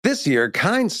This year,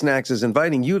 Kind Snacks is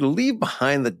inviting you to leave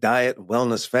behind the diet and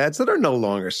wellness fads that are no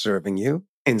longer serving you.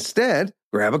 Instead,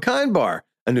 grab a Kind Bar,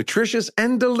 a nutritious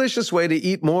and delicious way to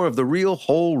eat more of the real,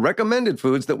 whole, recommended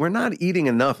foods that we're not eating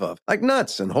enough of, like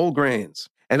nuts and whole grains.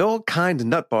 And all Kind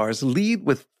nut bars lead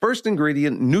with first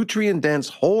ingredient, nutrient-dense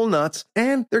whole nuts,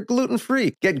 and they're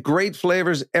gluten-free. Get great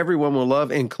flavors everyone will love,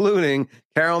 including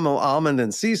caramel almond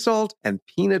and sea salt and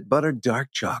peanut butter dark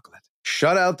chocolate.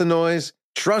 Shut out the noise,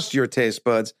 trust your taste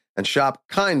buds, and shop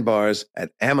Kind Bars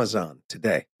at Amazon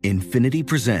today. Infiniti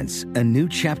presents a new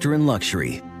chapter in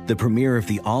luxury, the premiere of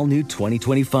the all-new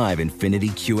 2025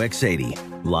 Infiniti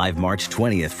QX80, live March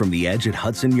 20th from the Edge at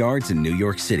Hudson Yards in New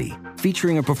York City,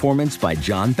 featuring a performance by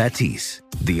John Batiste.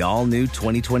 The all-new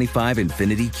 2025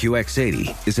 Infiniti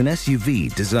QX80 is an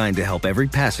SUV designed to help every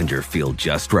passenger feel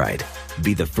just right.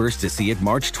 Be the first to see it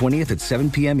March 20th at 7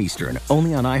 p.m. Eastern,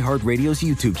 only on iHeartRadio's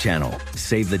YouTube channel.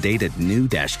 Save the date at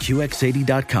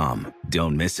new-QX80.com.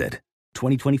 Don't miss it.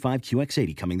 2025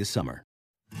 QX80 coming this summer.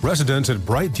 Residents at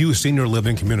Brightview Senior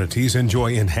Living Communities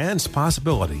enjoy enhanced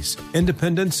possibilities,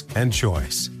 independence, and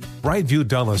choice. Brightview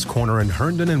Dulles Corner in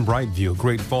Herndon and Brightview,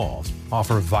 Great Falls,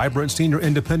 offer vibrant senior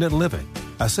independent living,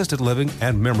 assisted living,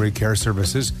 and memory care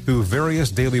services through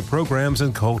various daily programs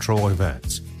and cultural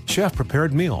events.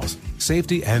 Chef-prepared meals,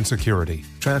 safety and security,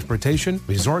 transportation,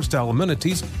 resort-style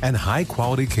amenities, and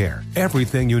high-quality care.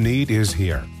 Everything you need is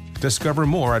here. Discover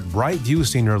more at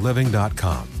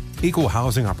brightviewseniorliving.com. Equal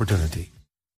housing opportunity.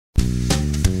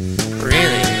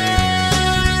 Really?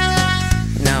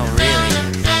 No, really?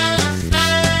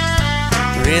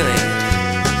 Really?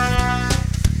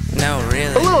 No,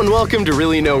 really? Hello and welcome to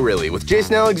Really No Really with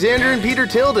Jason Alexander and Peter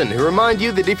Tilden, who remind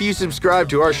you that if you subscribe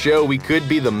to our show, we could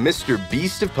be the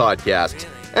MrBeast of podcasts.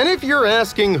 And if you're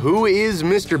asking who is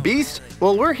MrBeast,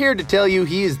 well, we're here to tell you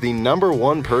he is the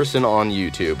 #1 person on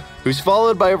YouTube, who's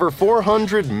followed by over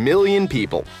 400 million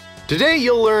people. Today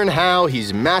you'll learn how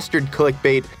he's mastered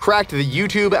clickbait, cracked the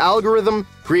YouTube algorithm,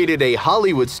 created a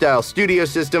Hollywood-style studio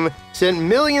system, sent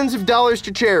millions of dollars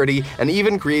to charity, and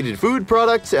even created food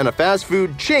products and a fast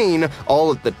food chain,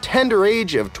 all at the tender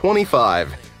age of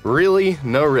 25. Really?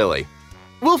 No, really.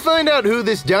 We'll find out who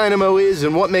this dynamo is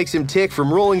and what makes him tick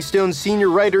from Rolling Stone's senior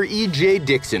writer E.J.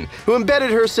 Dixon, who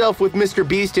embedded herself with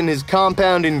MrBeast in his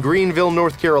compound in Greenville,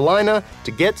 North Carolina,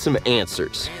 to get some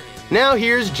answers. Now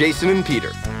here's Jason and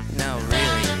Peter. No,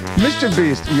 really?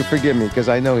 MrBeast, you forgive me because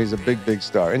I know he's a big, big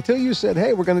star. Until you said,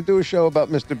 hey, we're going to do a show about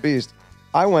MrBeast,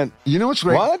 I went, you know what's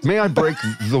great? What? May I break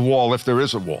the wall if there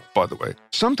is a wall, by the way?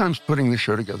 Sometimes putting the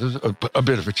show together is a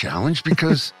bit of a challenge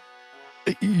because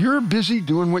you're busy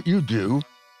doing what you do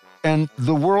and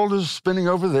the world is spinning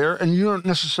over there and you don't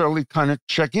necessarily kind of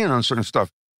check in on certain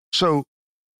stuff. So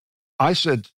I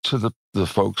said to the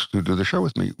folks who do the show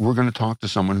with me, we're going to talk to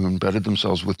someone who embedded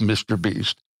themselves with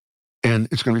MrBeast. And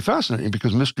it's going to be fascinating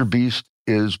because MrBeast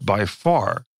is by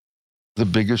far the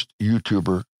biggest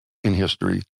YouTuber in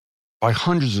history by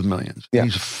hundreds of millions. Yeah.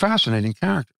 He's a fascinating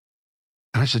character.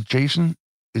 And I said, Jason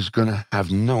is going to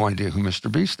have no idea who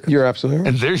MrBeast is. You're absolutely right.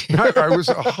 And there I was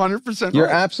 100% right. You're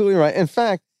absolutely right. In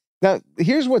fact, now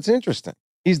here's what's interesting.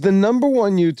 He's the #1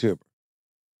 YouTuber.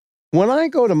 When I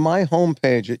go to my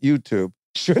homepage at YouTube,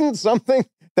 shouldn't something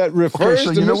that refers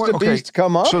to MrBeast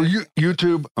come up? So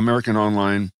YouTube, American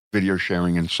online video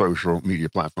sharing and social media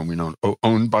platform, we know,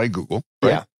 owned by Google.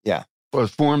 Right? Yeah. Was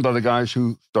formed by the guys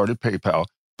who started PayPal.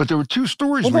 But there were two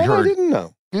stories we heard. I didn't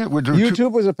know. Yeah,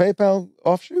 YouTube was a PayPal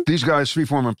offshoot? These guys, 3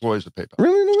 former employees of PayPal.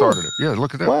 Really? Started it. Yeah,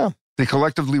 look at that. Wow. They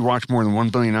collectively watch more than 1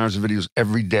 billion hours of videos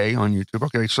every day on YouTube.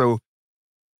 Okay, so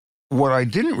what I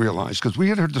didn't realize, because we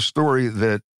had heard the story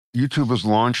that YouTube was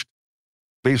launched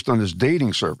based on this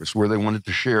dating service where they wanted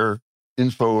to share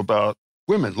info about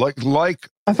women, like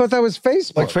I thought that was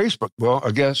Facebook. Like Facebook. Well,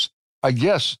 I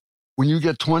guess when you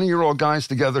get 20-year-old guys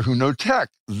together who know tech,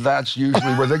 that's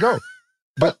usually where they go.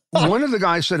 But one of the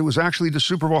guys said it was actually the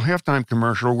Super Bowl halftime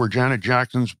commercial where Janet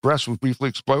Jackson's breast was briefly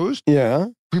exposed. Yeah.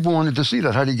 People wanted to see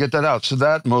that. How do you get that out? So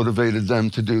that motivated them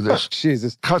to do this.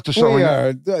 Jesus. Cut to selling. We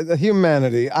are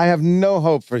humanity. I have no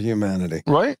hope for humanity.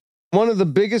 Right? One of the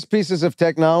biggest pieces of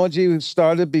technology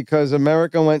started because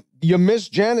America went, you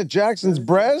missed Janet Jackson's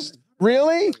breast?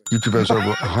 Really? YouTube has over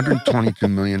 122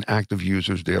 million active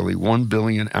users daily. 1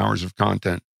 billion hours of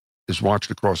content is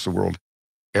watched across the world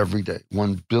every day.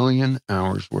 1 billion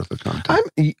hours worth of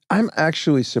content. I'm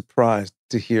actually surprised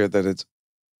to hear that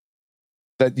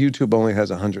YouTube only has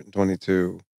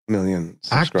 122 million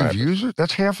subscribers. Active users?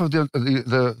 That's half of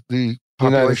the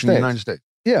population of the United States.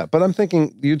 Yeah, but I'm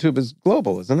thinking YouTube is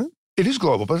global, isn't it? It is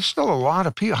global, but it's still a lot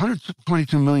of people.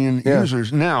 122 million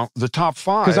users. Now, the top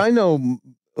 5. Because I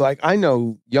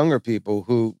know younger people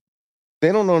who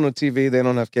They don't own a TV. They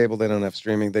don't have cable. They don't have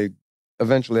streaming.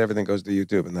 Eventually everything goes to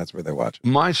YouTube, and that's where they watch it.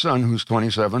 My son, who's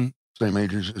 27, same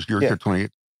age as your kid, 28,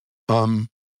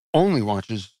 only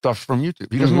watches stuff from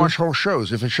YouTube. He doesn't watch whole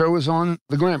shows. If a show is on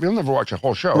the Gram, he'll never watch a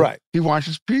whole show. Right. He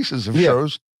watches pieces of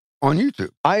shows on YouTube.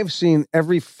 I have seen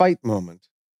every fight moment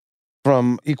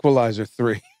from Equalizer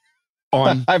 3.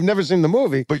 I've never seen the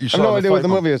movie. But you I have saw no the idea what fight the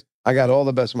movie is. I got all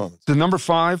the best moments. The number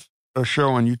 5 show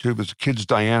on YouTube is the Kids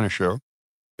Diana Show,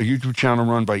 a YouTube channel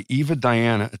run by Eva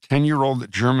Diana, a 10-year-old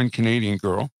German-Canadian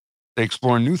girl. They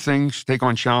explore new things, take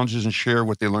on challenges, and share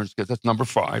what they learn as kids. That's number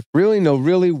 5. Really? No,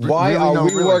 really? Why are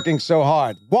we working so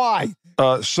hard? Why?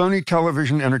 Sony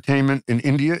Television Entertainment in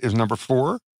India is number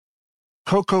 4.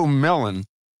 Coco Melon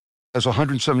has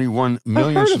 171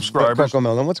 million subscribers. Coco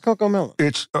Melon. What's Coco Melon?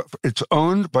 It's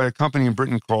owned by a company in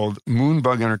Britain called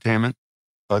Moonbug Entertainment.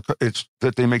 It's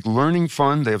that they make learning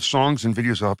fun. They have songs and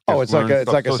videos up. Oh, it's like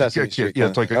a Sesame Street. Yeah,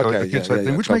 it's like a kid's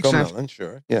thing, which makes sense. Melon,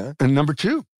 sure. Yeah. And number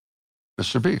 2,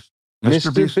 MrBeast.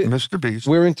 MrBeast.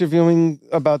 We're interviewing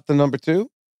about the number 2?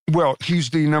 Well, he's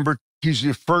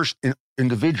the first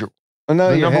individual. Oh, no,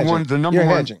 the you're number hedging. one, You're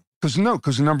hedging.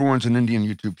 Because the number one's an Indian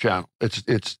YouTube channel. It's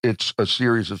a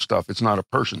series of stuff. It's not a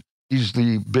person. He's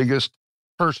the biggest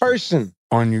person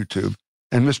on YouTube.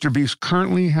 And MrBeast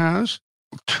currently has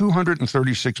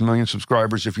 236 million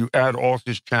subscribers if you add all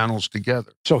his channels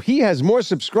together. So he has more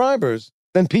subscribers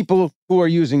than people who are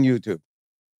using YouTube,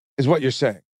 is what you're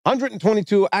saying.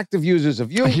 122 active users of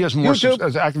YouTube. He has more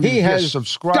YouTube. He has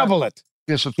double it.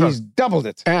 He's doubled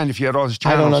it. And if you had all his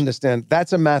channels... I don't understand.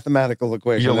 That's a mathematical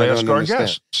equation. You'll ask our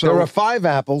guests. So, there are 5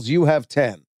 apples. You have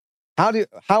 10. How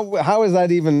is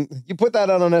that even... You put that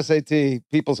on an SAT,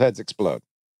 people's heads explode.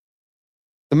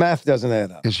 The math doesn't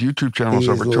add up. His YouTube channel is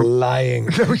over 2...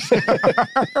 lying.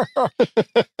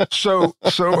 So...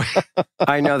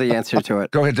 I know the answer to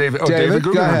it. Go ahead, David. Oh, David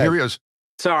Guggenheim. Here he is.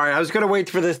 Sorry, I was going to wait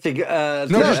for this to... no,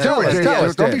 just tell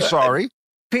us. Don't be sorry.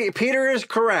 Peter is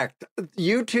correct.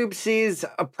 YouTube sees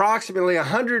approximately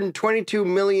 122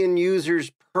 million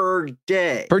users per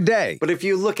day. Per day. But if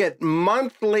you look at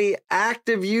monthly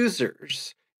active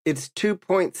users, it's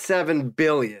 2.7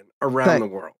 billion around the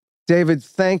world. David,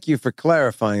 thank you for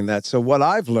clarifying that. So what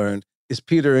I've learned is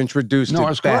Peter introduced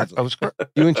it badly. I was correct.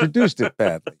 You introduced it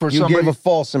badly. You gave a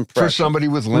false impression. For somebody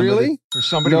with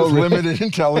limited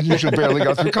intelligence who barely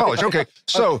got through college. Okay,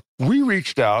 so we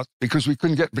reached out because we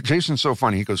couldn't get... But Jason's so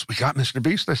funny. He goes, we got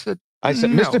MrBeast? I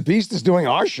said, no. MrBeast is doing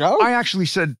our show? I actually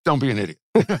said, don't be an idiot.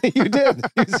 You did.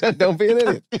 You said, don't be an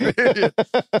idiot.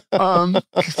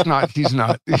 He's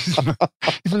not.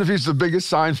 Even if he's the biggest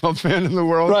Seinfeld fan in the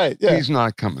world, right? Yeah. He's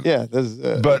not coming. Yeah.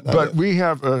 But we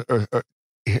have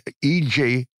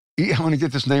EJ. I want to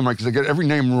get this name right because I get every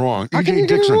name wrong. How can you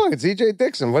get it wrong? It's EJ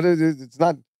Dixon. What is it? It's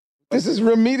not. This is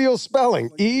remedial spelling.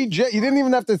 EJ. You didn't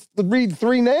even have to read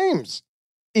 3 names.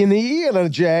 An E and a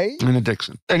J. And a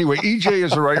Dixon. Anyway, EJ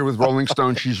is a writer with Rolling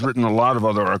Stone. She's written a lot of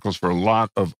other articles for a lot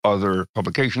of other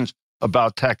publications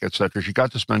about tech, etc. She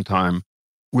got to spend time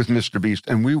with MrBeast,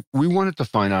 and we wanted to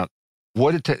find out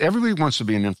what it takes. Everybody wants to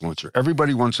be an influencer.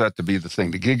 Everybody wants that to be the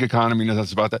thing. The gig economy,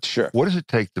 that's about that. Sure. What does it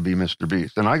take to be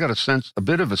MrBeast? And I got a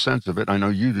bit of a sense of it. I know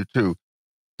you do too.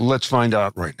 Let's find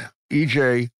out right now.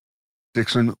 EJ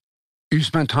Dixon, you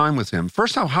spent time with him.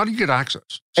 First off, how do you get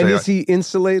access? And is he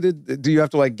insulated? Do you have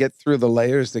to get through the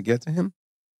layers to get to him?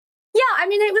 Yeah, I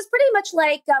mean, it was pretty much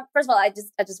like, first of all, I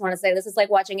just want to say this is like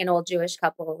watching an old Jewish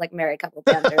couple, like married couple.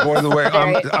 By the way,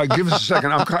 give us a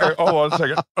second. Hold on a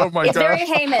second. Oh my gosh. It's very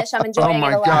Hamish. I'm enjoying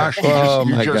it a lot. Oh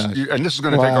my gosh. And this is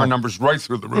going to take our numbers right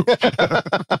through the roof. Yeah,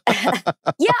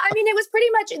 I mean, it was pretty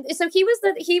much, so he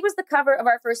was the cover of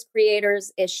our first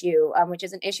creators issue, which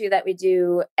is an issue that we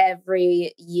do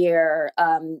every year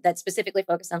that's specifically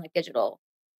focused on like digital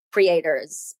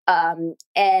creators.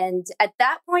 And at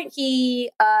that point,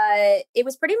 it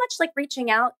was pretty much like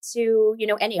reaching out to,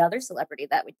 any other celebrity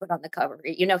that we'd put on the cover.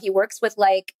 He works with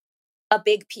like a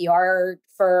big PR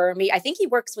firm. I think he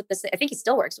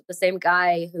still works with the same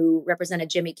guy who represented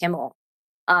Jimmy Kimmel,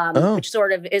 which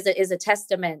sort of is a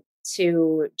testament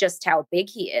to just how big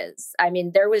he is. I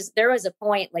mean, there was a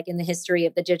point like in the history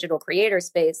of the digital creator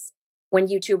space when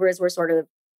YouTubers were sort of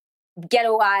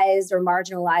ghettoized or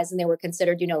marginalized and they were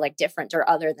considered, like different or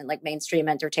other than like mainstream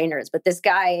entertainers. But this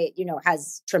guy,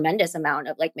 has tremendous amount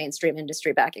of like mainstream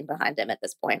industry backing behind him at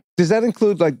this point. Does that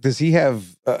include does he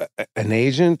have an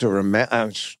agent or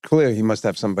it's clear he must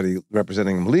have somebody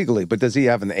representing him legally, but does he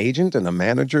have an agent and a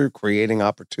manager creating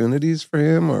opportunities for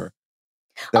him or?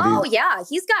 Yeah,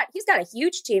 he's got a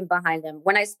huge team behind him.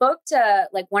 When I spoke to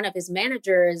like one of his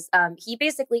managers, he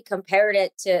basically compared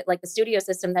it to like the studio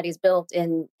system that he's built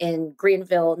in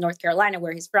Greenville, North Carolina,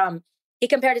 where he's from. He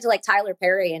compared it to like Tyler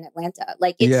Perry in Atlanta.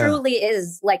 Like it truly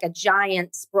is like a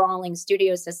giant sprawling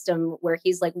studio system where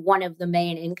he's like one of the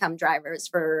main income drivers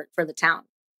for the town.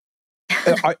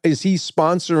 Is he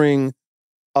sponsoring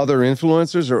other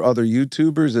influencers or other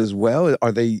YouTubers as well?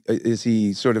 Is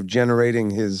he sort of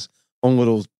generating his own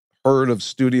little herd of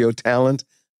studio talent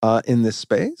in this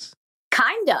space?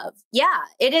 Kind of. Yeah.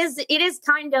 It is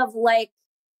kind of like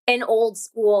an old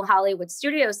school Hollywood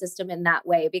studio system in that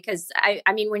way, because I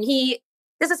mean,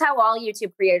 this is how all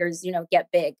YouTube creators, get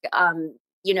big.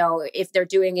 If they're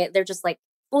doing it, they're just like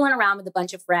fooling around with a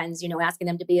bunch of friends, asking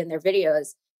them to be in their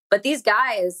videos. But these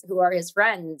guys who are his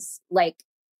friends, like,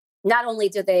 not only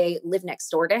do they live next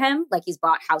door to him, like he's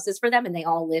bought houses for them and they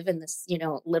all live in this,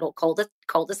 little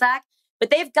cul-de-sac, but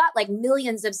they've got like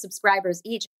millions of subscribers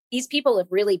each. These people have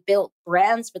really built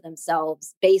brands for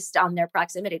themselves based on their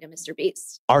proximity to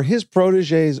MrBeast. Are his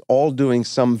proteges all doing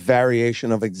some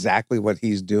variation of exactly what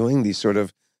he's doing? These sort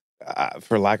of,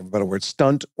 for lack of a better word,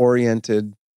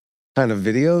 stunt-oriented kind of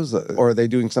videos? Or are they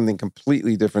doing something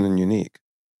completely different and unique?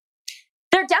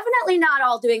 They're definitely not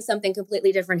all doing something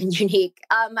completely different and unique.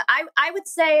 I would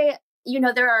say,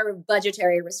 there are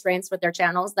budgetary restraints with their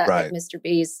channels that like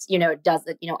MrBeast,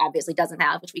 obviously doesn't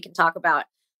have, which we can talk about.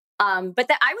 But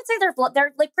I would say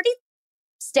they're like pretty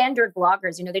standard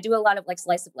vloggers. They do a lot of like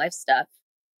slice of life stuff.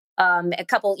 A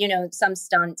couple, some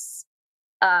stunts,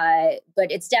 but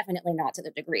it's definitely not to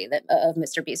the degree of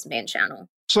MrBeast's main channel.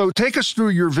 So take us through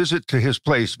your visit to his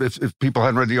place. If people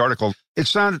hadn't read the article, it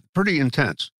sounded pretty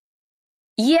intense.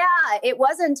 Yeah, it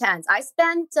was intense. I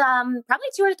spent probably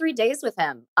 2 or 3 days with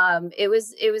him.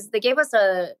 They gave us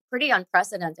a pretty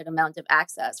unprecedented amount of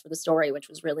access for the story, which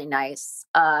was really nice.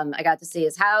 I got to see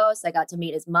his house. I got to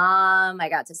meet his mom. I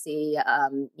got to see,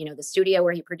 the studio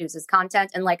where he produces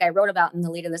content. And like I wrote about in the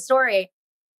lead of the story,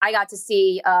 I got to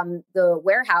see the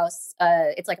warehouse.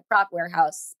 It's like a prop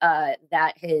warehouse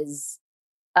that his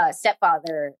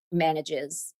stepfather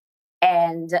manages.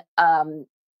 And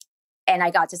I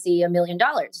got to see $1 million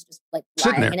just like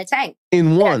lying in a tank.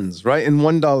 In ones, right? In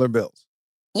 $1 bills.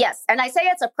 Yes. And I say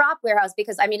it's a prop warehouse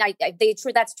because, I mean,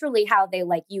 that's truly how they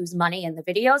like use money in the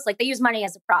videos. Like they use money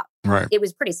as a prop. Right. It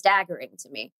was pretty staggering to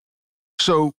me.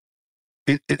 So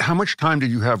how much time did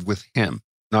you have with him?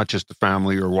 Not just the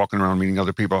family or walking around meeting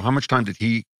other people. How much time did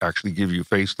he actually give you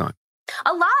FaceTime?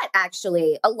 A lot,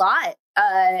 actually. A lot.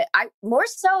 I more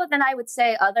so than I would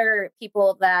say other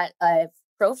people that I've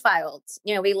profiled.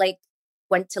 We like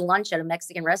went to lunch at a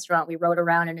Mexican restaurant. We rode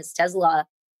around in his Tesla,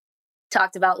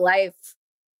 talked about life.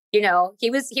 He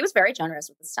was very generous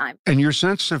with his time. And your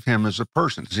sense of him as a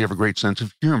person, does he have a great sense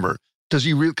of humor? Does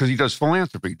he really, because he does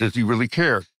philanthropy, does he really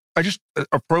care?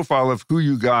 A profile of who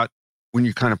you got when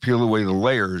you kind of peel away the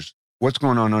layers. What's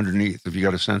going on underneath, if you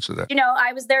got a sense of that?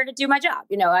 I was there to do my job.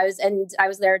 I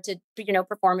was there to,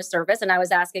 perform a service, and I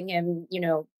was asking him,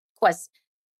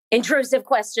 intrusive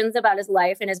questions about his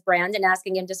life and his brand, and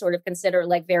asking him to sort of consider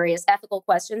like various ethical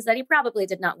questions that he probably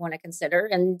did not want to consider.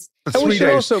 And we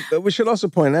should also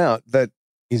point out that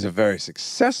he's a very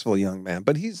successful young man,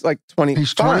 but he's like 25.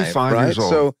 He's 25 right? years old.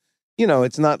 So,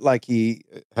 it's not like he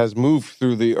has moved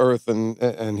through the earth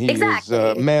and he is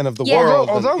a man of the world.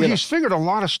 Although he's figured a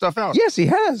lot of stuff out. Yes, he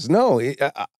has. No,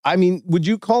 I mean, would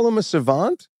you call him a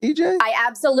savant, EJ? I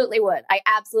absolutely would.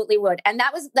 And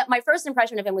my first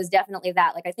impression of him was definitely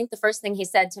that. Like, I think the first thing he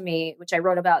said to me, which I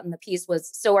wrote about in the piece, was,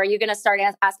 "So are you going to start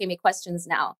asking me questions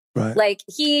now?" Right. Like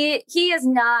he is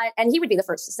not, and he would be the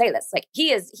first to say this. Like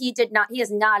he is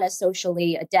not a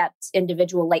socially adept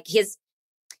individual. Like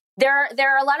there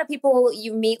are a lot of people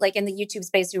you meet like in the YouTube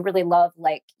space who really love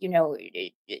like,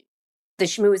 the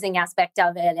schmoozing aspect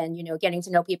of it and, getting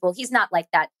to know people. He's not like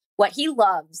that. What he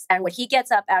loves and what he gets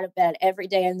up out of bed every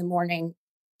day in the morning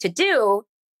to do,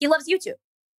 he loves YouTube.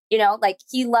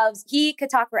 He could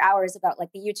talk for hours about like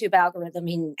the YouTube algorithm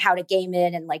and how to game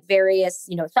it and like various,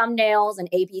 thumbnails and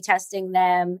A/B testing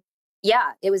them.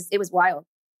 Yeah, it was wild.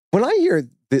 When I hear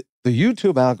the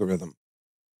YouTube algorithm,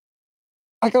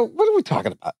 I go, what are we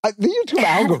talking about? The YouTube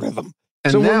algorithm.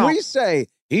 And so when we say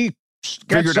he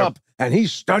gets up and he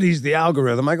studies the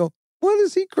algorithm, I go, what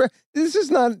is he? This is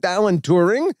not Alan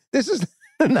Turing. This is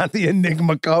not the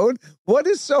Enigma code. What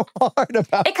is so hard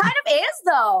about it? It kind of is,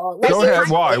 though. Go ahead.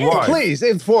 Why? Please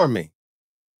inform me.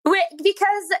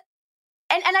 Because,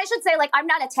 and I should say, like, I'm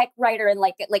not a tech writer, and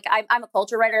like I'm a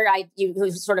culture writer.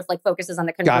 Who sort of like focuses on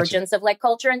the convergence of like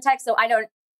culture and tech. So I don't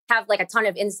have like a ton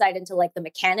of insight into like the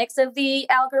mechanics of the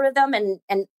algorithm,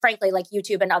 and frankly, like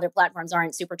YouTube and other platforms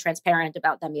aren't super transparent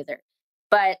about them either.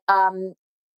 But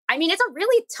I I mean, it's a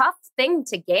really tough thing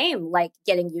to game, like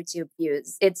getting YouTube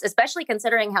views. It's especially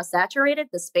considering how saturated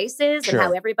the space is and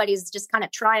how everybody's just kind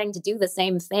of trying to do the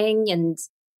same thing. And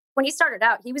when he started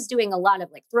out, he was doing a lot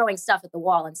of like throwing stuff at the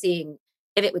wall and seeing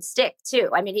if it would stick too.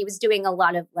 I mean, he was doing a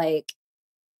lot of like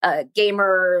gaming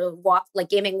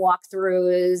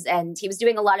walkthroughs, and he was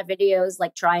doing a lot of videos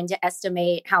like trying to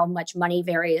estimate how much money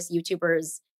various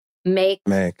YouTubers make.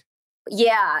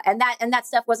 Yeah, and that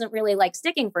stuff wasn't really like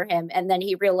sticking for him. And then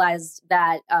he realized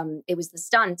that it was the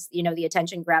stunts, you know, the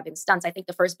attention grabbing stunts. I think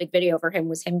the first big video for him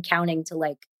was him counting to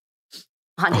like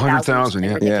 100,000.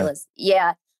 Ridiculous.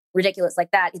 Yeah, ridiculous like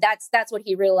that. That's what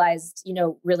he realized, you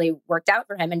know, really worked out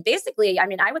for him. And basically, I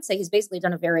mean, I would say he's basically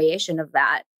done a variation of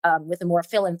that with a more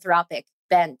philanthropic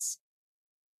bent.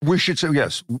 We should say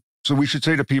yes. So we should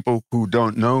say to people who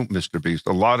don't know MrBeast,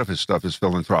 a lot of his stuff is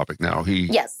philanthropic now. He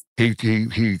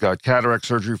got cataract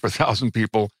surgery for 1,000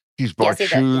 people. He's bought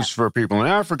shoes for people in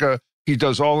Africa. He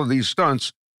does all of these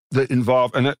stunts that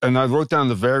involve, and I wrote down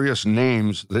the various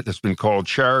names that it's been called: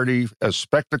 charity, as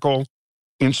spectacle,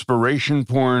 inspiration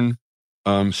porn,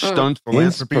 stunt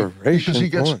philanthropy.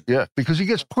 Because he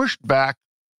gets pushed back.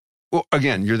 Well,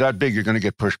 again, you're that big, you're going to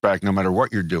get pushed back no matter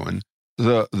what you're doing.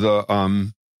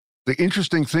 The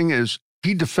interesting thing is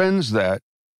he defends that.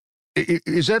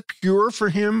 Is that pure for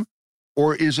him,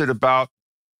 or is it about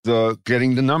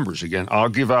getting the numbers again? I'll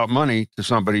give out money to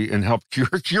somebody and help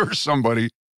cure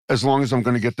somebody as long as I'm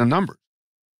going to get the numbers.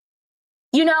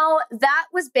 You know, that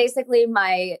was basically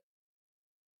my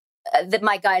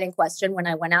guiding question when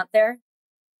I went out there.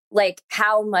 Like,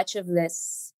 how much of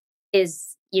this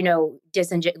is, you know,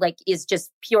 is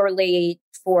just purely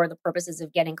for the purposes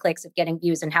of getting clicks, of getting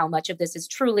views, and how much of this is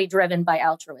truly driven by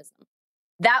altruism.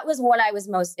 That was what I was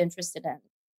most interested in.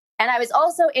 And I was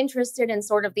also interested in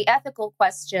sort of the ethical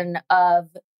question of,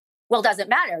 well, does it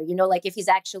matter? You know, like if he's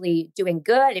actually doing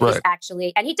good, if he's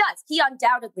actually, and he does, he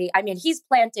undoubtedly, I mean, he's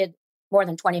planted more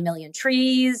than 20 million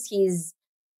trees. He's,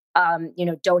 you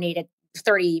know, donated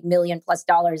 $30 million plus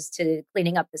to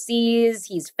cleaning up the seas.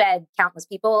 He's fed countless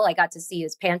people. I got to see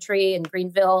his pantry in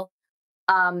Greenville.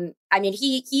 I mean,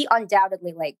 he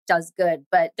undoubtedly like does good,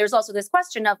 but there's also this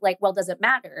question of like, well, does it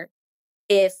matter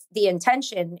if the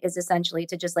intention is essentially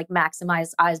to just like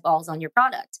maximize eyeballs on your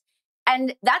product?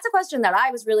 And that's a question that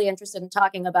I was really interested in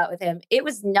talking about with him. It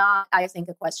was not, I think,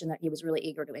 a question that he was really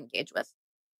eager to engage with.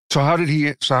 So how did he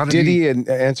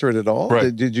answer it at all?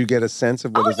 Right. Did you get a sense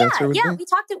of what his answer would be? Yeah, we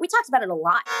talked about it a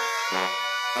lot.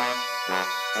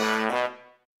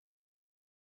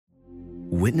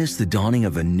 Witness the dawning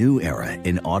of a new era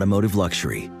in automotive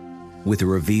luxury with a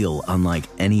reveal unlike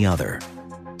any other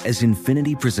as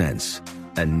Infiniti presents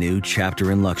a new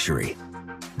chapter in luxury,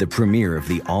 the premiere of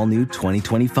the all-new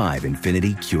 2025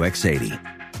 Infiniti QX80.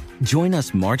 Join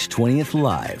us March 20th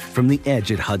live from the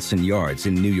Edge at Hudson Yards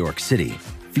in New York City,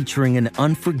 featuring an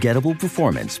unforgettable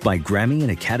performance by Grammy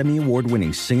and Academy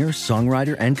Award-winning singer,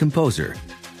 songwriter, and composer,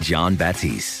 Jon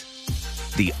Batiste.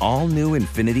 The all-new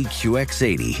Infiniti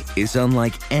QX80 is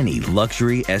unlike any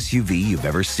luxury SUV you've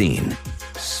ever seen.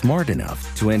 Smart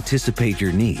enough to anticipate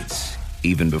your needs,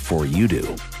 even before you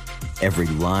do. Every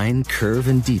line, curve,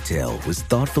 and detail was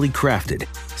thoughtfully crafted,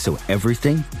 so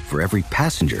everything for every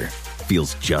passenger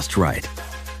feels just right.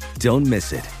 Don't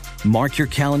miss it. Mark your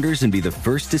calendars and be the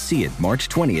first to see it March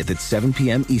 20th at 7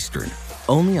 p.m. Eastern,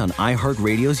 only on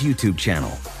iHeartRadio's YouTube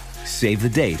channel. Save the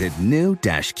date at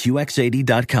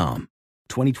new-QX80.com.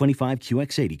 2025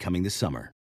 QX80 coming this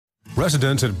summer.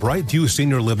 Residents at Brightview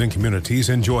Senior Living Communities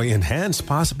enjoy enhanced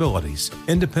possibilities,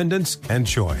 independence, and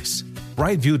choice.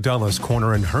 Brightview Dulles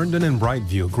Corner in Herndon and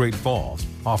Brightview, Great Falls,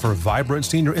 offer vibrant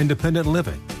senior independent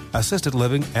living, assisted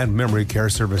living, and memory care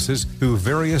services through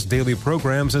various daily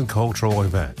programs and cultural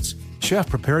events.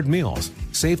 Chef-prepared meals,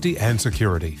 safety and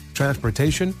security,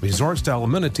 transportation, resort-style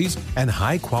amenities, and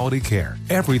high-quality care.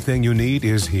 Everything you need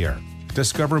is here.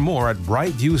 Discover more at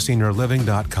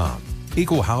brightviewseniorliving.com.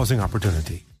 Equal housing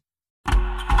opportunity.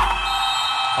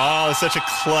 Oh, it's such a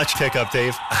clutch pickup,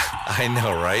 Dave. I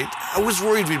know, right? I was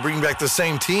worried we'd bring back the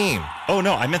same team. Oh,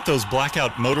 no, I meant those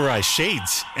blackout motorized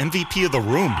shades. MVP of the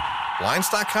room.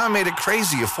 Blinds.com made it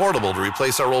crazy affordable to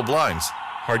replace our old blinds.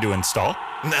 Hard to install?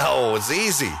 No, it's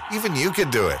easy. Even you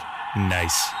could do it.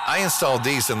 Nice. I installed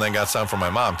these and then got some for my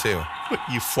mom, too. What,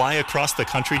 you fly across the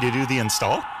country to do the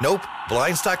install? Nope.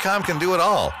 Blinds.com can do it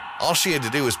all. All she had to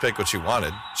do was pick what she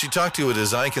wanted. She talked to a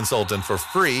design consultant for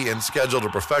free and scheduled a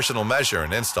professional measure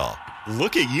and install.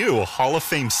 Look at you, Hall of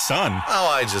Fame son. Oh,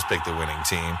 I just picked the winning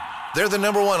team. They're the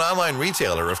 #1 online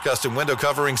retailer of custom window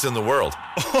coverings in the world.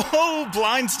 Oh,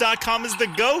 Blinds.com is the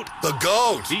GOAT. The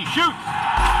GOAT! He shoots!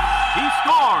 He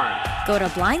scored! Go to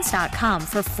Blinds.com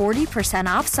for 40%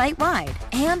 off site-wide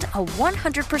and a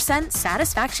 100%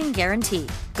 satisfaction guarantee.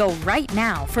 Go right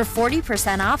now for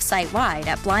 40% off site-wide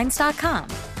at Blinds.com.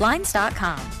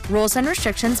 Blinds.com. Rules and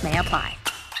restrictions may apply.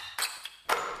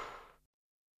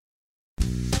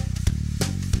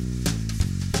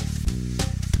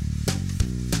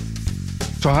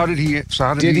 So how did he?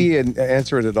 Did he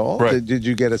answer it at all? Right. Did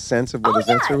you get a sense of what his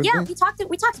answer would be? Yeah, we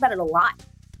talked about it a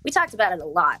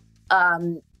lot.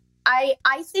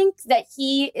 I think that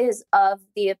he is of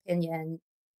the opinion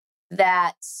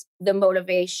that the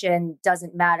motivation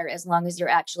doesn't matter as long as you're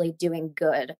actually doing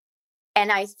good.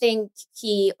 And I think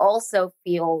he also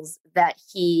feels that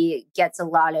he gets a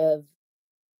lot of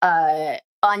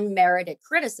unmerited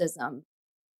criticism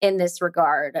in this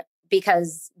regard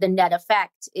because the net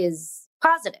effect is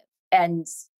positive and,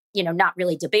 not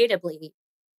really debatably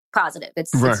positive.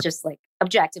 It's just like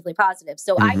objectively positive.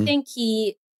 So I think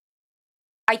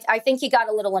I think he got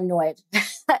a little annoyed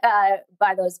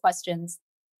by those questions.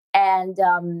 And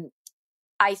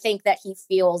I think that he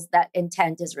feels that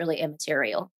intent is really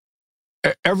immaterial.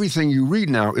 Everything you read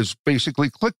now is basically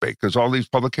clickbait because all these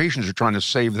publications are trying to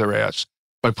save their ass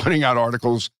by putting out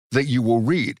articles that you will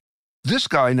read. This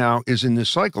guy now is in this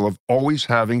cycle of always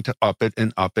having to up it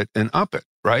and up it and up it,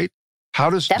 right? How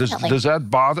does that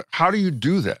bother? How do you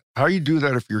do that? How do you do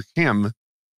that if you're him,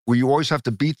 where you always have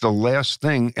to beat the last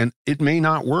thing and it may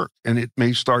not work and it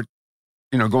may start,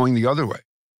 going the other way?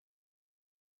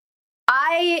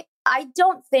 I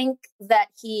don't think that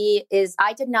he is.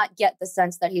 I did not get the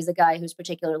sense that he's a guy who's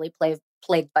particularly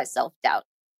plagued by self-doubt.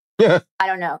 I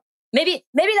don't know. Maybe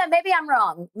I'm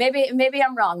wrong. Maybe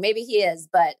I'm wrong. Maybe he is,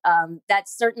 but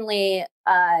that's certainly.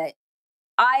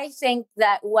 I think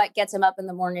that what gets him up in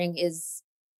the morning is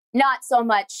not so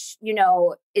much,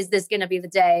 is this going to be the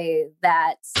day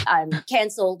that I'm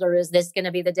canceled, or is this going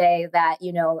to be the day that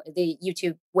the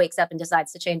YouTube wakes up and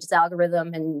decides to change its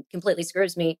algorithm and completely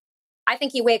screws me. I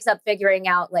think he wakes up figuring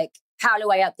out like, how do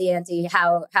I up the ante?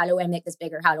 How do I make this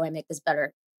bigger? How do I make this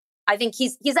better? I think he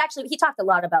talked a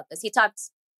lot about this. He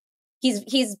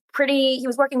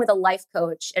was working with a life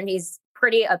coach and he's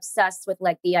pretty obsessed with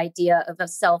like the idea of a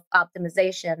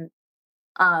self-optimization.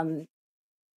 And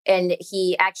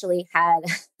he actually had,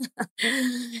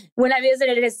 when I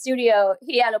visited his studio,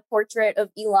 he had a portrait of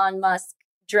Elon Musk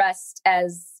dressed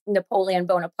as Napoleon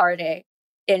Bonaparte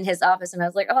in his office. And I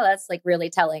was like, oh, that's like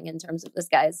really telling in terms of this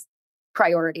guy's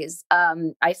priorities.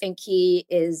 I think he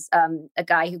is a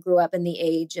guy who grew up in the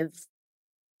age of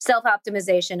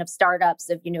self-optimization, of startups,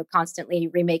 of, constantly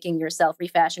remaking yourself,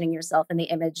 refashioning yourself in the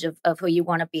image of who you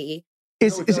want to be.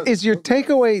 Is your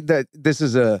takeaway that this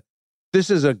is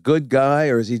a good guy,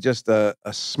 or is he just a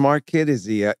smart kid? Is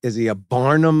he a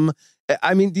Barnum?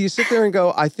 I mean, do you sit there and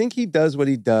go, I think he does what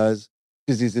he does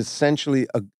because he's essentially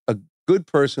a good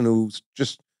person who's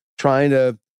just trying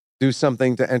to do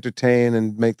something to entertain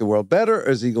and make the world better? Or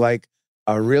is he like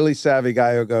a really savvy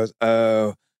guy who goes,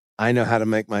 oh, I know how to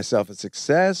make myself a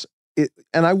success?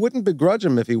 And I wouldn't begrudge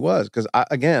him if he was, because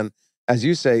again, as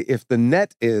you say, if the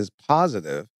net is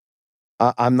positive,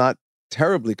 I'm not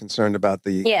terribly concerned about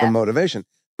the motivation.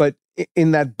 But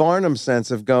in that Barnum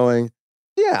sense of going,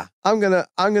 yeah, I'm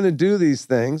gonna do these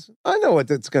things. I know what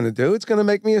it's gonna do. It's gonna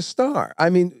make me a star.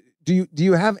 I mean, do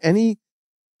you have any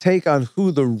take on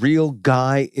who the real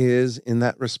guy is in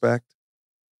that respect?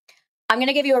 I'm going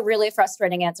to give you a really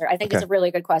frustrating answer. I think it's a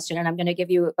really good question, and I'm going to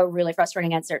give you a really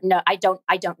frustrating answer. No, I don't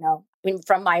know. I mean,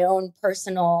 from my own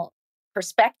personal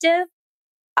perspective,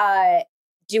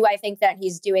 do I think that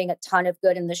he's doing a ton of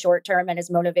good in the short term and his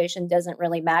motivation doesn't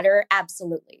really matter?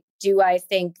 Absolutely. Do I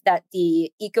think that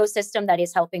the ecosystem that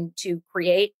he's helping to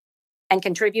create and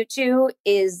contribute to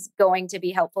is going to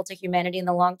be helpful to humanity in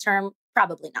the long term?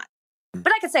 Probably not.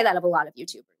 But I could say that of a lot of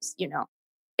YouTubers,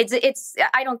 It's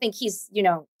I don't think he's,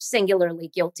 singularly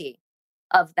guilty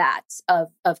of that,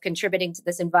 of contributing to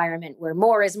this environment where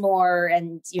more is more,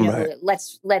 and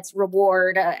let's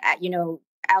reward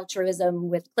altruism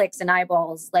with clicks and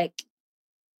eyeballs, like.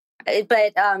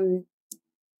 But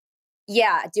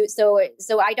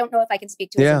so I don't know if I can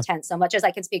speak to his intent so much as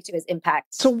I can speak to his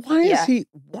impact. So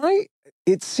why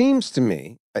it seems to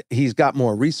me he's got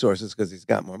more resources because he's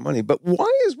got more money, but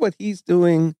why is what he's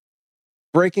doing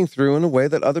breaking through in a way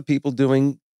that other people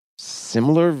doing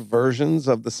similar versions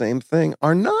of the same thing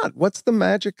are not? What's the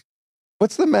magic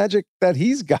that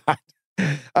he's got?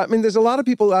 I mean, there's a lot of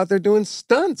people out there doing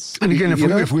stunts. And again,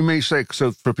 if we may say,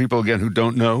 so for people, again, who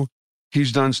don't know,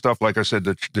 he's done stuff, like I said,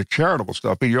 the charitable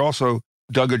stuff, but he also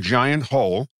dug a giant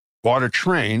hole, bought a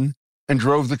train, and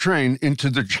drove the train into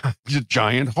the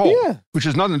giant hole, which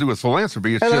has nothing to do with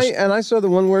philanthropy. It's I saw the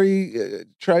one where he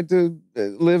tried to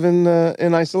live in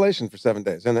isolation for 7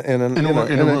 days in a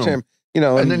chamber,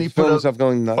 and then he put himself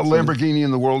going nuts. A Lamborghini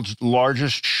in the world's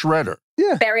largest shredder.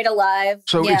 Yeah, buried alive.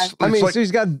 So it's so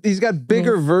he's got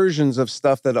bigger versions of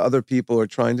stuff that other people are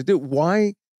trying to do.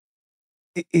 Why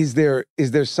is there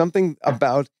something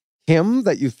about him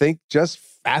that you think just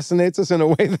fascinates us in a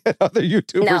way that other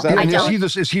YouTubers I and don't.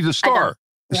 Is he the star?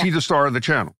 Is he the star of the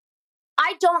channel?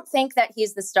 I don't think that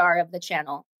he's the star of the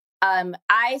channel.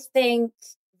 I think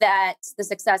that the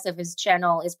success of his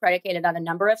channel is predicated on a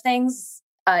number of things,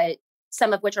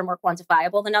 some of which are more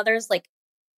quantifiable than others. Like,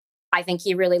 I think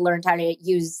he really learned how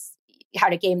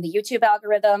to game the YouTube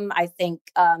algorithm. I think,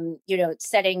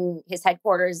 setting his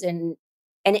headquarters in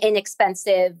an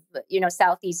inexpensive,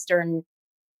 southeastern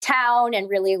town and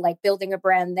really like building a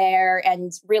brand there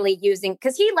and really using,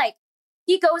 because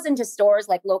he goes into stores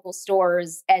like local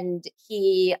stores and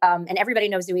and everybody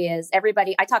knows who he is.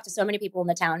 I talked to so many people in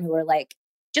the town who are like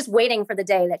just waiting for the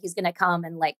day that he's going to come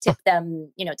and like tip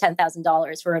them,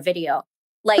 $10,000 for a video,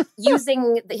 like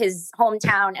using his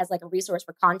hometown as like a resource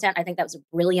for content. I think that was a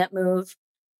brilliant move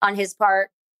on his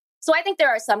part. So I think there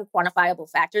are some quantifiable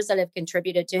factors that have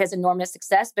contributed to his enormous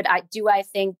success, but I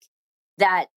think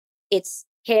that it's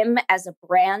him as a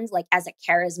brand, like as a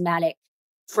charismatic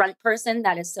front person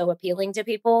that is so appealing to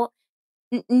people.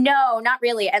 No, not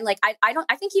really. And like,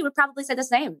 I think he would probably say the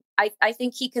same. I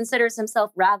think he considers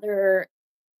himself rather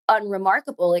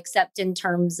unremarkable, except in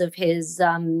terms of his,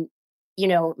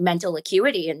 mental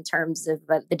acuity in terms of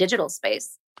the digital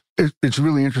space. It's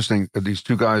really interesting. These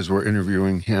two guys were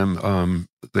interviewing him.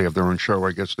 They have their own show,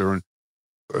 I guess. They're in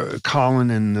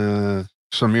Colin and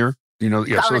Samir.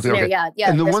 Yeah.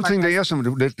 And the one thing they asked him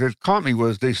that caught me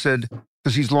was they said,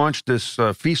 because he's launched this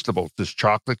Feastable, this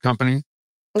chocolate company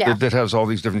that has all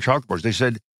these different chocolate bars. They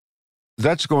said,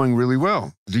 that's going really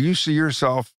well. Do you see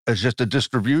yourself as just a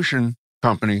distribution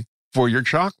company for your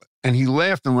chocolate? And he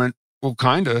laughed and went, well,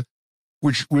 kind of,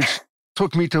 which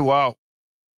took me to, wow,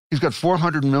 he's got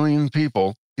 400 million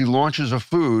people. He launches a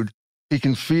food. He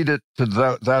can feed it to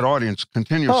that audience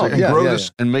continuously and grow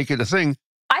this and make it a thing.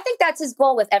 I think that's his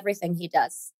goal with everything he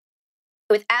does,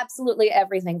 with absolutely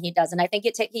everything he does. And I think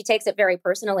he takes it very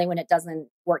personally when it doesn't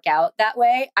work out that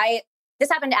way. This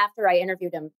happened after I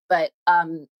interviewed him, but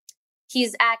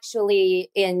he's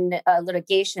actually in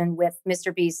litigation with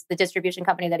MrBeast, the distribution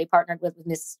company that he partnered with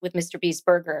MrBeast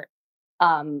Burger,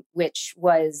 which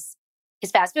was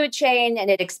his fast food chain. And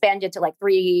it expanded to like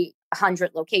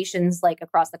 300 locations like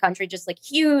across the country, just like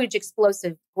huge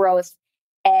explosive growth.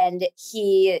 And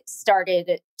he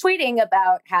started tweeting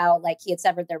about how like he had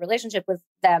severed their relationship with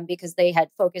them because they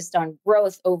had focused on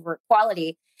growth over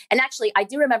quality. And actually, I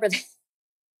do remember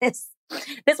this.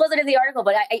 This wasn't in the article,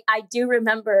 but I do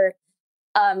remember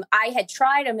I had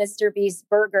tried a MrBeast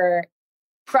burger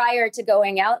prior to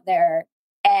going out there.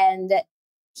 And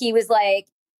he was like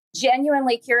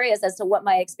genuinely curious as to what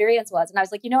my experience was. And I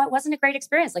was like, it wasn't a great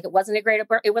experience. Like it wasn't a great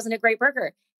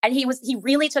burger. And he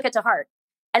really took it to heart.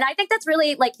 And I think that's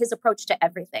really like his approach to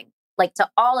everything, like to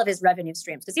all of his revenue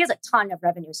streams, because he has a ton of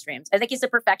revenue streams. I think he's a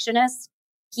perfectionist.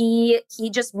 He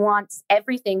just wants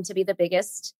everything to be the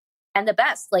biggest and the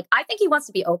best. Like, I think he wants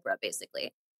to be Oprah,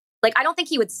 basically. Like, I don't think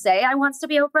he would say I wants to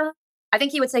be Oprah. I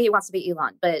think he would say he wants to be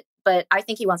Elon, but I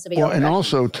think he wants to be Oprah. And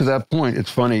also to that point, it's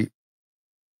funny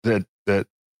that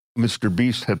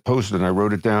MrBeast had posted, and I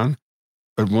wrote it down,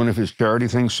 at one of his charity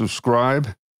things, subscribe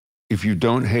if you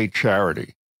don't hate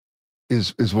charity.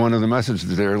 Is one of the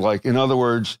messages there. Like, in other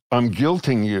words, I'm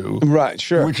guilting you. Right,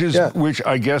 sure. Which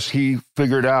I guess he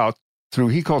figured out through,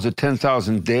 he calls it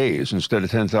 10,000 days instead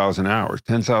of 10,000 hours,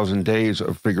 10,000 days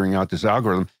of figuring out this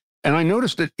algorithm. And I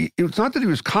noticed that it's not that he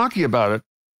was cocky about it,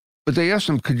 but they asked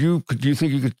him, do you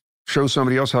think you could show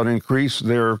somebody else how to increase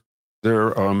their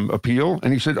appeal?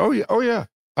 And he said, oh yeah,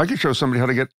 I could show somebody how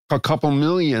to get a couple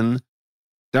million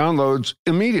downloads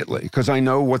immediately because I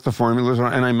know what the formulas are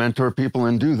and I mentor people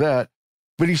and do that.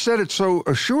 But he said it so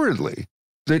assuredly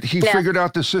that he figured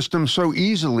out the system so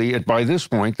easily by this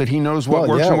point that he knows what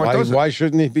works and what doesn't. Why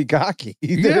shouldn't he be cocky?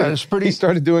 He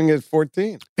started doing it at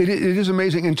 14. It is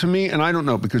amazing. And to me, and I don't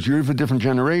know, because you're of a different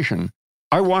generation,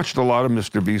 I watched a lot of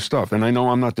MrBeast stuff, and I know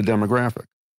I'm not the demographic.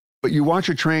 But you watch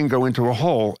a train go into a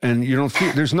hole, and you don't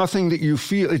feel, there's nothing that you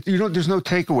feel, there's no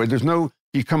takeaway.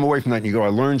 You come away from that and you go, I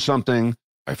learned something,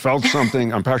 I felt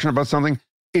something, I'm passionate about something.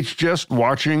 It's just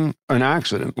watching an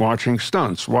accident, watching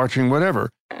stunts, watching whatever.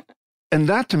 And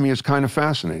that to me is kind of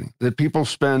fascinating, that people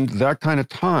spend that kind of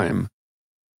time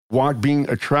being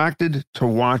attracted to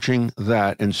watching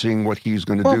that and seeing what he's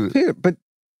going to do. Peter, but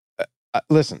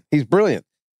listen, he's brilliant.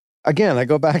 Again, I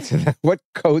go back to that. What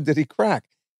code did he crack?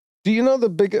 Do you know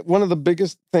one of the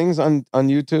biggest things on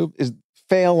YouTube is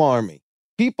fail army?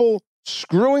 People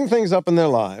screwing things up in their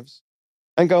lives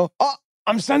and go, oh,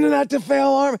 I'm sending that to fail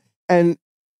army. And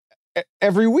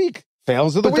every week,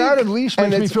 fails of the week. But that at least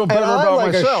makes me feel better about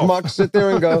myself. And I, like a schmuck, sit there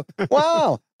and go,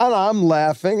 wow. And I'm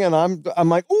laughing and I'm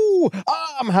like, ooh,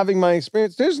 I'm having my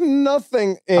experience. There's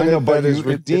nothing in it that is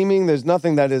redeeming. There's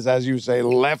nothing that is, as you say,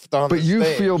 left on the stage. But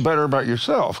you feel better about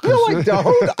yourself. No, I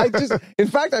don't. In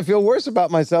fact, I feel worse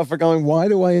about myself for going, why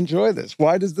do I enjoy this?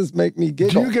 Why does this make me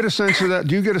giggle? Do you get a sense of that?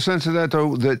 Do you get a sense of that,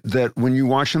 though, that when you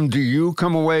watch them, do you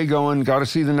come away going, got to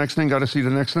see the next thing, got to see the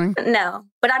next thing? No,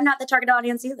 but I'm not the target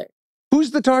audience either.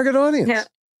 Who's the target audience? Yeah.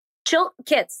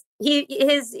 Kids. He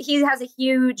has a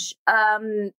huge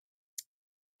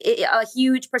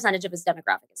percentage of his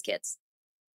demographic is kids.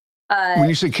 When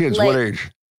you say kids, what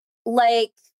age?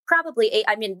 Like probably 8.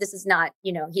 I mean, this is not,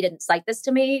 he didn't cite this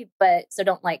to me, but so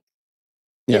don't we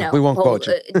won't quote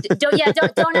you.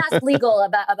 Don't ask legal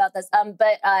about this.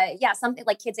 But something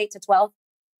like kids 8 to 12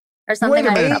 or something.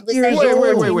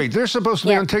 Wait. They're supposed to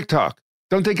be on TikTok.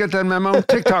 Don't they get that memo?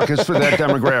 TikTok is for that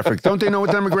demographic. Don't they know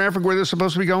what demographic where they're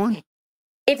supposed to be going?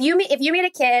 If you meet a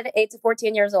kid 8 to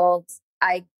 14 years old,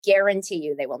 I guarantee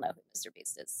you they will know who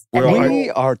MrBeast is. We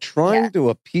are trying to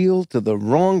appeal to the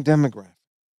wrong demographic.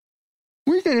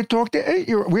 We didn't talk to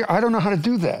 8-year-olds. I don't know how to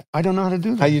do that.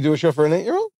 How you do a show for an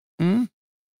 8-year-old?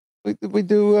 Mm-hmm. We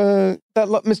do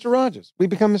Mr. Rogers. We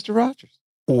become Mr. Rogers.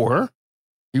 Or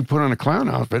you put on a clown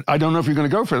outfit. I don't know if you're going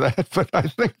to go for that, but I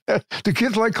think that do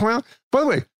kids like clown? By the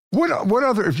way, what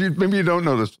other? Maybe you don't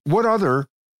know this. What other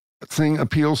thing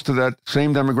appeals to that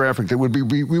same demographic that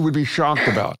we would be shocked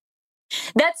about?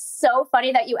 That's so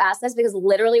funny that you asked this because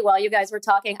literally while you guys were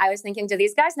talking, I was thinking, do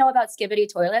these guys know about Skibbity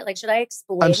Toilet? Like, should I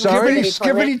explain? I'm sorry,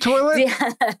 Skibbity Toilet?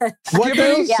 Yeah. What?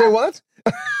 Yeah. Say what?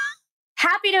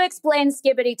 Happy to explain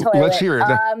Skibbity Toilet. Let's hear it.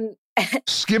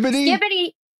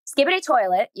 Skibbity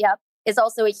Toilet. Yep. Is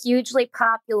also a hugely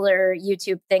popular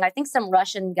YouTube thing. I think some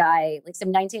Russian guy, like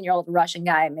some 19-year-old Russian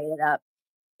guy made it up.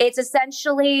 It's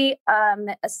essentially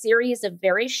a series of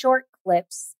very short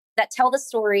clips that tell the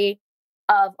story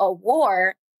of a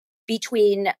war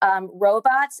between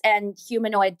robots and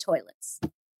humanoid toilets.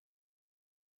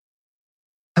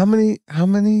 How many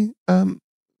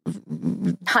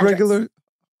regular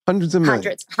hundreds of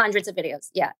millions? Hundreds of videos,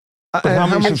 yeah. How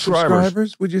many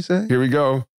subscribers would you say? Here we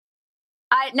go.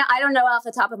 I don't know off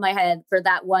the top of my head for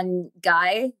that one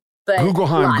guy, but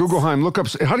Googleheim, look up.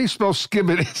 How do you spell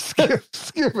Skibbity?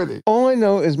 Skibbity. All I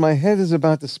know is my head is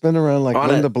about to spin around like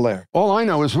Linda Blair. All I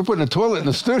know is we're putting a toilet in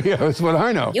the studio. That's what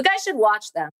I know. You guys should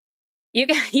watch them. You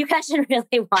guys should